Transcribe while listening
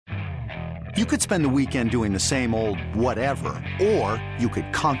You could spend the weekend doing the same old whatever, or you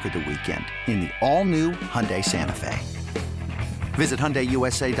could conquer the weekend in the all-new Hyundai Santa Fe. Visit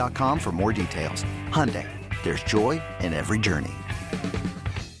HyundaiUSA.com for more details. Hyundai, there's joy in every journey.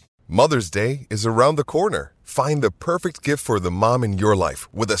 Mother's Day is around the corner. Find the perfect gift for the mom in your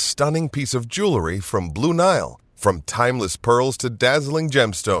life with a stunning piece of jewelry from Blue Nile. From timeless pearls to dazzling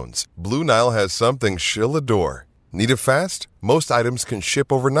gemstones, Blue Nile has something she'll adore. Need it fast? Most items can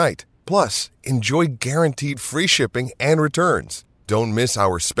ship overnight. Plus, enjoy guaranteed free shipping and returns. Don't miss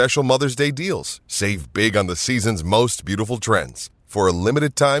our special Mother's Day deals. Save big on the season's most beautiful trends. For a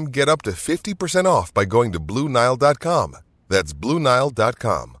limited time, get up to 50% off by going to BlueNile.com. That's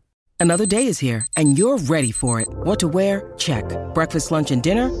BlueNile.com. Another day is here, and you're ready for it. What to wear? Check. Breakfast, lunch, and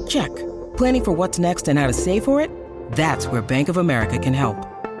dinner? Check. Planning for what's next and how to save for it? That's where Bank of America can help.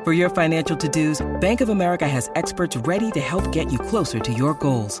 For your financial to-dos, Bank of America has experts ready to help get you closer to your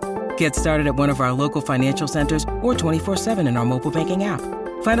goals. Get started at one of our local financial centers or 24/7 in our mobile banking app.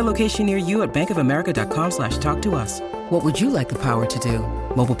 Find a location near you at bankofamerica.com/talktous. What would you like the power to do?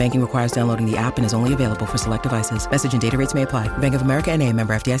 Mobile banking requires downloading the app and is only available for select devices. Message and data rates may apply. Bank of America N.A.,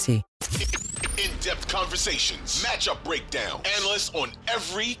 member FDIC. In-depth conversations, matchup breakdown, analysts on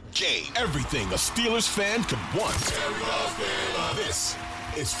every game. Everything a Steelers fan could want. This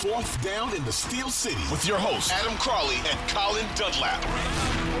is Fourth Down in the Steel City with your hosts, Adam Crawley and Colin Dunlap.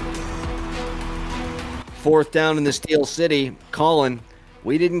 Fourth Down in the Steel City. Colin,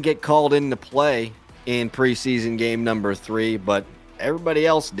 we didn't get called into play in preseason game number 3, but everybody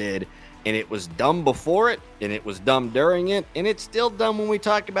else did. And it was dumb before it, and it was dumb during it, and it's still dumb when we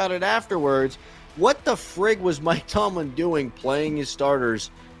talk about it afterwards. What the frig was Mike Tomlin doing playing his starters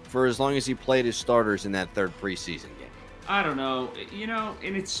for as long as he played his starters in that third preseason game? I don't know.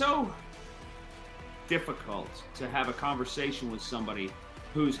 And it's so difficult to have a conversation with somebody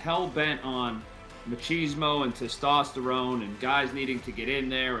who's hell-bent on machismo and testosterone and guys needing to get in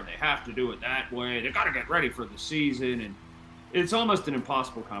there and they have to do it that way. They got to get ready for the season. And it's almost an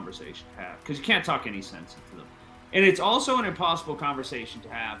impossible conversation to have because you can't talk any sense into them. And it's also an impossible conversation to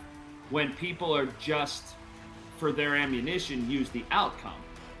have when people are just, for their ammunition, use the outcome.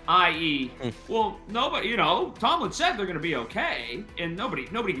 I.e., well, nobody, Tomlin said they're going to be okay, and nobody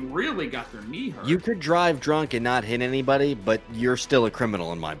really got their knee hurt. You could drive drunk and not hit anybody, but you're still a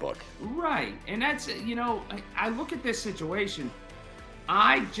criminal in my book. Right, and that's, I look at this situation,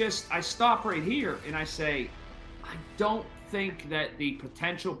 I stop right here, and I say, I don't think that the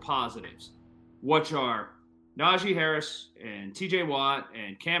potential positives, which are Najee Harris and TJ Watt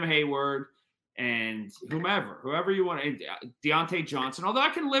and Cam Hayward and whoever you want, and Deontay Johnson, although I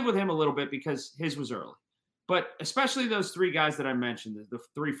can live with him a little bit because his was early. But especially those three guys that I mentioned, the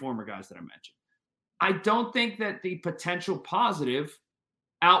three former guys that I mentioned, I don't think that the potential positive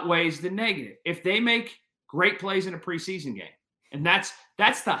outweighs the negative. If they make great plays in a preseason game, and that's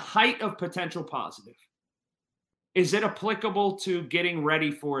the height of potential positive, is it applicable to getting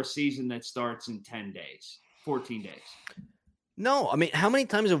ready for a season that starts in 10 days, 14 days? No, I mean, how many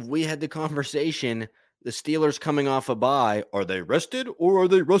times have we had the conversation, the Steelers coming off a bye, are they rested or are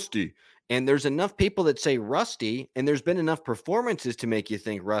they rusty? And there's enough people that say rusty, and there's been enough performances to make you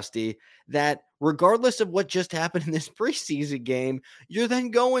think rusty, that regardless of what just happened in this preseason game, you're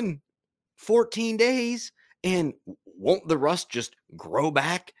then going 14 days, and won't the rust just grow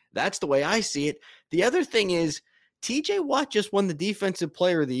back? That's the way I see it. The other thing is, TJ Watt just won the Defensive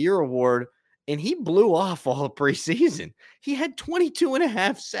Player of the Year award, and he blew off all of preseason. He had 22 and a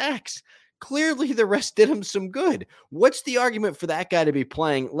half sacks. Clearly, the rest did him some good. What's the argument for that guy to be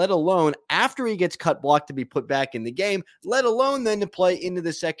playing, let alone after he gets cut blocked to be put back in the game, let alone then to play into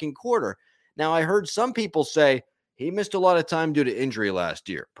the second quarter? Now, I heard some people say he missed a lot of time due to injury last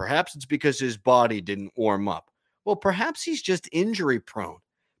year. Perhaps it's because his body didn't warm up. Well, perhaps he's just injury prone.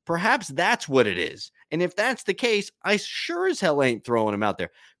 Perhaps that's what it is. And if that's the case, I sure as hell ain't throwing him out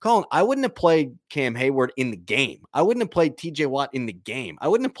there. Colin, I wouldn't have played Cam Hayward in the game. I wouldn't have played TJ Watt in the game. I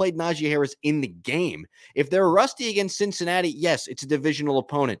wouldn't have played Najee Harris in the game. If they're rusty against Cincinnati, yes, it's a divisional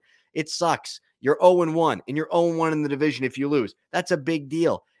opponent. It sucks. You're 0-1, and you're 0-1 in the division if you lose. That's a big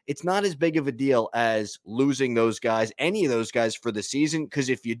deal. It's not as big of a deal as losing those guys, any of those guys for the season, because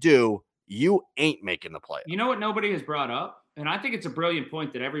if you do, you ain't making the playoffs. You know what nobody has brought up? And I think it's a brilliant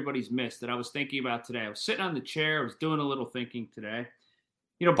point that everybody's missed that I was thinking about today. I was sitting on the chair. I was doing a little thinking today.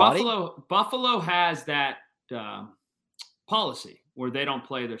 Buffalo has that policy where they don't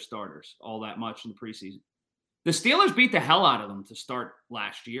play their starters all that much in the preseason. The Steelers beat the hell out of them to start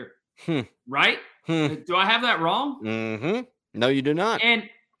last year. Right? Do I have that wrong? Mm-hmm. No, you do not.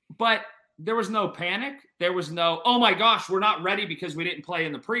 But there was no panic. There was no, oh my gosh, we're not ready because we didn't play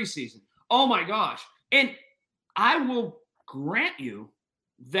in the preseason. Oh my gosh. And I will grant you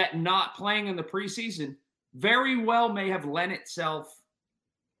that not playing in the preseason very well may have lent itself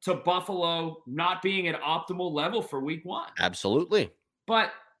to Buffalo not being at optimal level for week 1. Absolutely.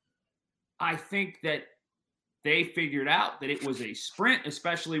 But I think that they figured out that it was a sprint,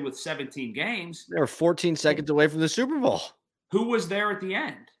 especially with 17 games. They were 14 seconds away from the Super Bowl. Who was there at the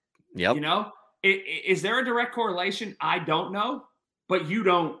end? Yep. You know, is there a direct correlation? I don't know, but you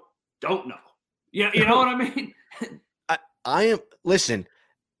don't know. Yeah, you know what I mean? I am. Listen,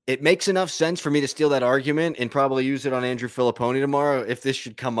 it makes enough sense for me to steal that argument and probably use it on Andrew Filipponi tomorrow if this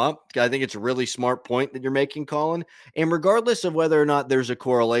should come up. I think it's a really smart point that you're making, Colin. And regardless of whether or not there's a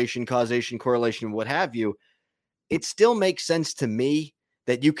correlation, causation, correlation, what have you, it still makes sense to me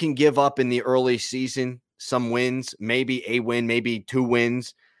that you can give up in the early season some wins, maybe a win, maybe 2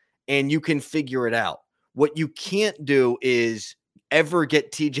 wins, and you can figure it out. What you can't do is ever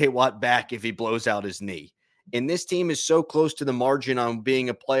get TJ Watt back if he blows out his knee. And this team is so close to the margin on being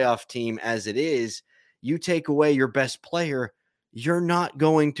a playoff team as it is. You take away your best player, you're not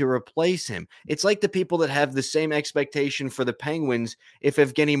going to replace him. It's like the people that have the same expectation for the Penguins if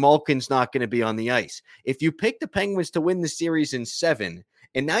Evgeny Malkin's not going to be on the ice. If you pick the Penguins to win the series in 7,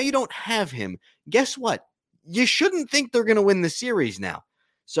 and now you don't have him, guess what? You shouldn't think they're going to win the series now.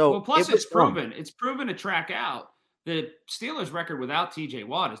 So, well, plus it's proven. It's proven to track out. The Steelers' record without TJ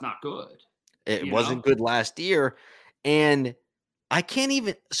Watt is not good. It wasn't good last year. And I can't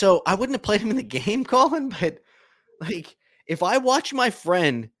even – so I wouldn't have played him in the game, Colin, but like if I watch my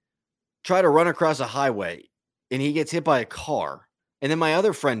friend try to run across a highway and he gets hit by a car and then my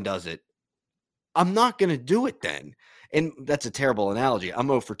other friend does it, I'm not going to do it then. And that's a terrible analogy. I'm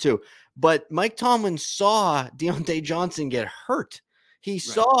 0 for 2. But Mike Tomlin saw Deontay Johnson get hurt. He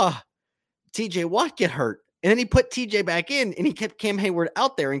saw TJ Watt get hurt. And then he put TJ back in, and he kept Cam Hayward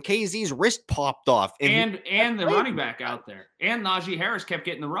out there, and KZ's wrist popped off. And the running back out there. And Najee Harris kept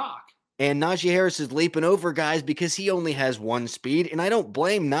getting the rock. And Najee Harris is leaping over guys because he only has 1 speed. And I don't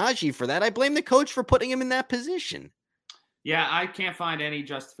blame Najee for that. I blame the coach for putting him in that position. Yeah, I can't find any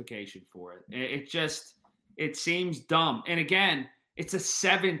justification for it. It seems dumb. And again, it's a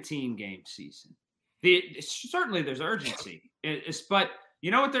 17-game season. Certainly there's urgency. But you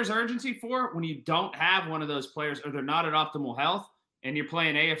know what there's urgency for? When you don't have one of those players or they're not at optimal health and you're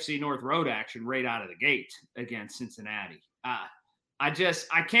playing AFC North road action right out of the gate against Cincinnati. I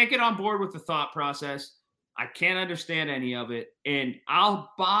can't get on board with the thought process. I can't understand any of it. And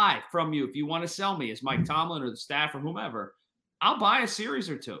I'll buy from you if you want to sell me as Mike Tomlin or the staff or whomever. I'll buy a series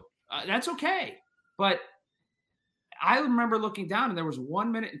or 2. That's okay. But I remember looking down and there was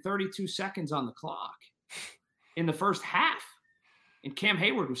 1 minute and 32 seconds on the clock in the first half. And Cam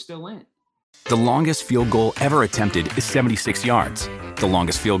Hayward was still in. The longest field goal ever attempted is 76 yards. The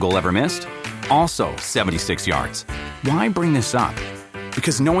longest field goal ever missed? Also 76 yards. Why bring this up?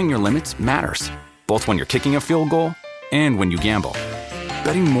 Because knowing your limits matters, both when you're kicking a field goal and when you gamble.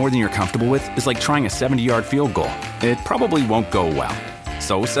 Betting more than you're comfortable with is like trying a 70-yard field goal. It probably won't go well.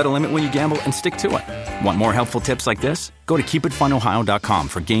 So set a limit when you gamble and stick to it. Want more helpful tips like this? Go to keepitfunohio.com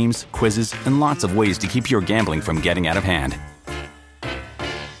for games, quizzes, and lots of ways to keep your gambling from getting out of hand.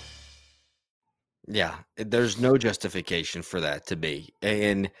 Yeah, there's no justification for that to be.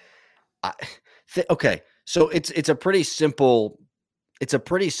 And okay, so it's a pretty simple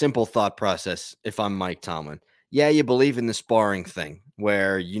thought process if I'm Mike Tomlin. Yeah, you believe in the sparring thing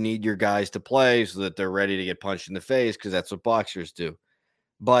where you need your guys to play so that they're ready to get punched in the face because that's what boxers do.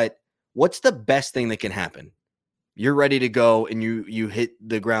 But what's the best thing that can happen? You're ready to go and you hit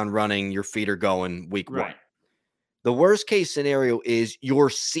the ground running, your feet are going week 1. The worst case scenario is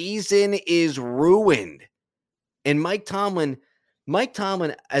your season is ruined. And Mike Tomlin,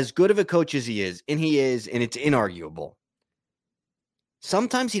 as good of a coach as he is, and it's inarguable.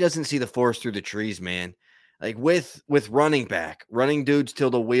 Sometimes he doesn't see the forest through the trees, man. Like with running dudes till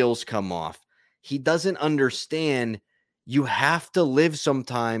the wheels come off. He doesn't understand you have to live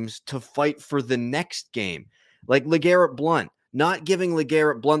sometimes to fight for the next game. Like LeGarrette Blount, not giving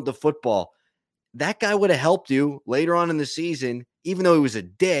LeGarrette Blount the football. That guy would have helped you later on in the season, even though he was a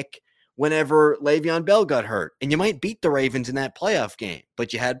dick, whenever Le'Veon Bell got hurt. And you might beat the Ravens in that playoff game,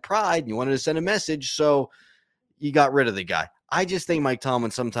 but you had pride and you wanted to send a message, so you got rid of the guy. I just think Mike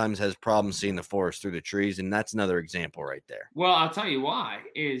Tomlin sometimes has problems seeing the forest through the trees, and that's another example right there. Well, I'll tell you why,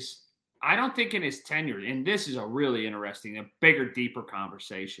 is I don't think in his tenure, and this is a really interesting, a bigger, deeper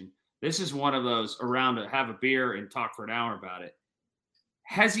conversation. This is one of those around to have a beer and talk for an hour about it.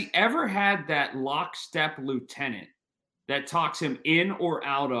 Has he ever had that lockstep lieutenant that talks him in or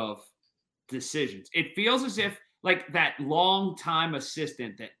out of decisions? It feels as if like that long-time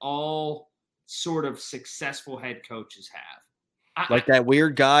assistant that all sort of successful head coaches have. Like that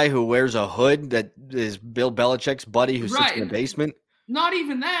weird guy who wears a hood that is Bill Belichick's buddy who sits in the basement. Not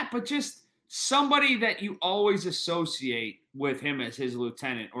even that, but just somebody that you always associate with him as his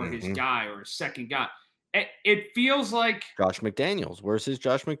lieutenant or his guy or his second guy. It feels like Josh McDaniels. Where's his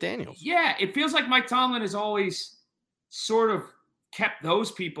Josh McDaniels? Yeah, it feels like Mike Tomlin has always sort of kept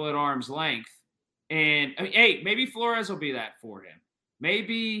those people at arm's length. And I mean, hey, maybe Flores will be that for him.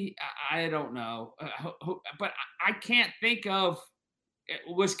 Maybe, I don't know. But I can't think of,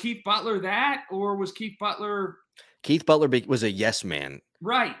 was Keith Butler that, or was Keith Butler? Keith Butler was a yes man.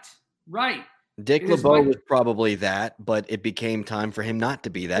 Right. Dick LeBeau was probably that, but it became time for him not to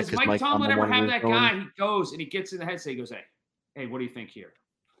be that. Does Mike Tomlin ever have that guy? He goes and he gets in the headset. He goes, hey, what do you think here?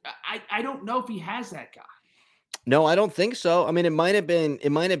 I don't know if he has that guy. No, I don't think so. I mean, it might have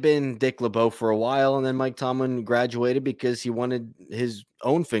been Dick LeBeau for a while, and then Mike Tomlin graduated because he wanted his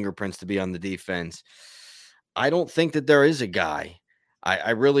own fingerprints to be on the defense. I don't think that there is a guy.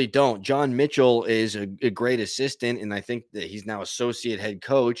 I really don't. John Mitchell is a great assistant, and I think that he's now associate head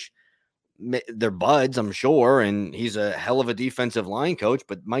coach. They're buds, I'm sure, and he's a hell of a defensive line coach,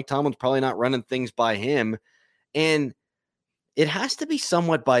 but Mike Tomlin's probably not running things by him. And it has to be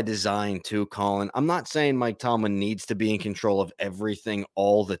somewhat by design too, Colin. I'm not saying Mike Tomlin needs to be in control of everything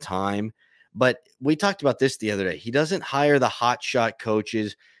all the time, but we talked about this the other day. He doesn't hire the hotshot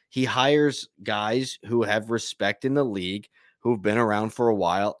coaches. He hires guys who have respect in the league, who've been around for a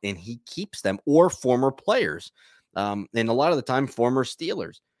while, and he keeps them, or former players. And a lot of the time, former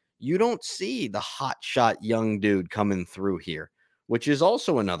Steelers. You don't see the hotshot young dude coming through here, which is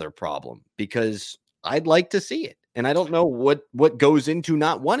also another problem because I'd like to see it. And I don't know what goes into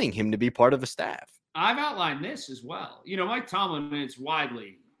not wanting him to be part of a staff. I've outlined this as well. You know, Mike Tomlin, it's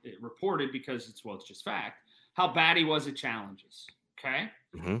widely reported because it's just fact, how bad he was at challenges. Okay.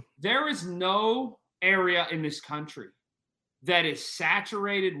 Mm-hmm. There is no area in this country that is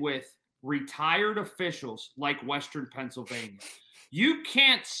saturated with retired officials like Western Pennsylvania. You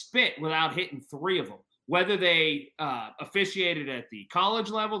can't spit without hitting 3 of them, whether they officiated at the college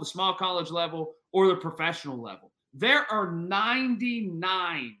level, the small college level, or the professional level. There are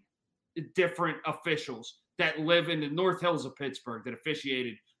 99 different officials that live in the North Hills of Pittsburgh that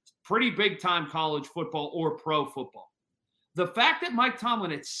officiated pretty big-time college football or pro football. The fact that Mike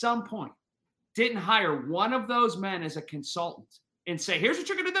Tomlin at some point didn't hire one of those men as a consultant and say, here's what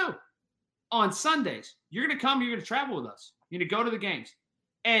you're going to do. On Sundays, you're going to come, you're going to travel with us. You're going to go to the games.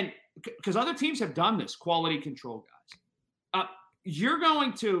 And because other teams have done this, quality control guys. You're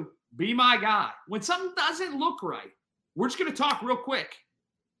going to be my guy. When something doesn't look right, we're just going to talk real quick.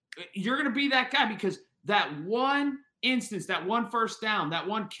 You're going to be that guy because that one instance, that one first down, that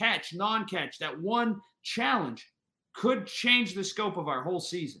one catch, non-catch, that one challenge could change the scope of our whole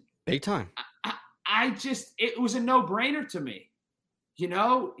season. Big time. It was a no-brainer to me. You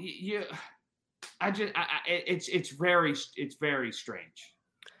know, it's very strange.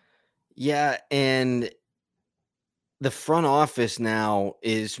 Yeah, and the front office now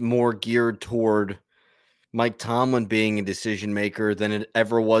is more geared toward Mike Tomlin being a decision maker than it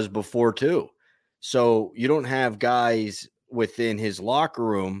ever was before too. So you don't have guys within his locker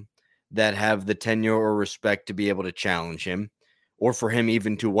room that have the tenure or respect to be able to challenge him, or for him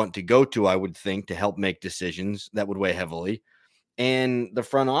even to want to go to, I would think, to help make decisions that would weigh heavily. And the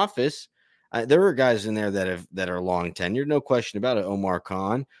front office, there are guys in there that are long tenured, no question about it. Omar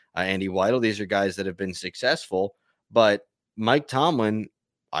Khan, Andy Weidel, these are guys that have been successful, but Mike Tomlin,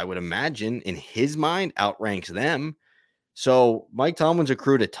 I would imagine, in his mind, outranks them. So Mike Tomlin's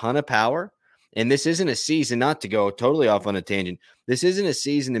accrued a ton of power, and this isn't a season, not to go totally off on a tangent, this isn't a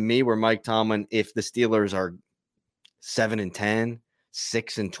season to me where Mike Tomlin, if the Steelers are 7-10,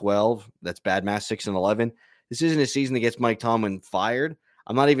 6-12, that's bad math, 6-11, this isn't a season that gets Mike Tomlin fired.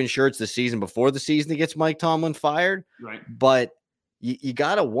 I'm not even sure it's the season before the season that gets Mike Tomlin fired. Right. But you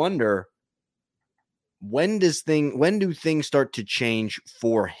got to wonder, when do things start to change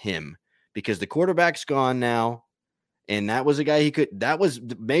for him? Because the quarterback's gone now, and that was a guy that was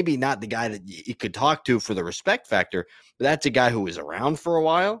maybe not the guy that you could talk to for the respect factor, but that's a guy who was around for a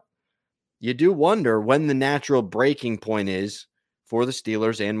while. You do wonder when the natural breaking point is for the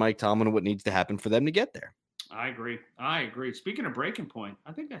Steelers and Mike Tomlin, what needs to happen for them to get there. I agree. Speaking of breaking point,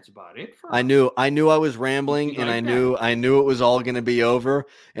 I think that's about it for us. I knew I was rambling, and I knew it was all going to be over,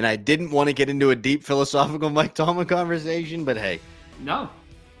 and I didn't want to get into a deep philosophical Mike Tomlin conversation, but hey. No.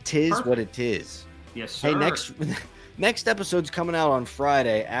 'Tis Perfect. What it is. Yes, sir. Hey, next episode's coming out on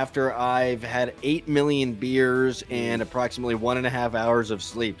Friday after I've had 8 million beers and approximately 1.5 hours of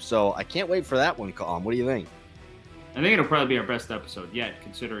sleep. So I can't wait for that one, Colin. What do you think? I think it'll probably be our best episode yet,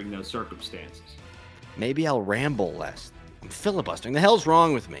 considering those circumstances. Maybe I'll ramble less. I'm filibustering. The hell's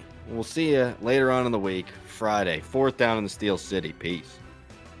wrong with me? We'll see you later on in the week, Friday, 4th down in the Steel City. Peace.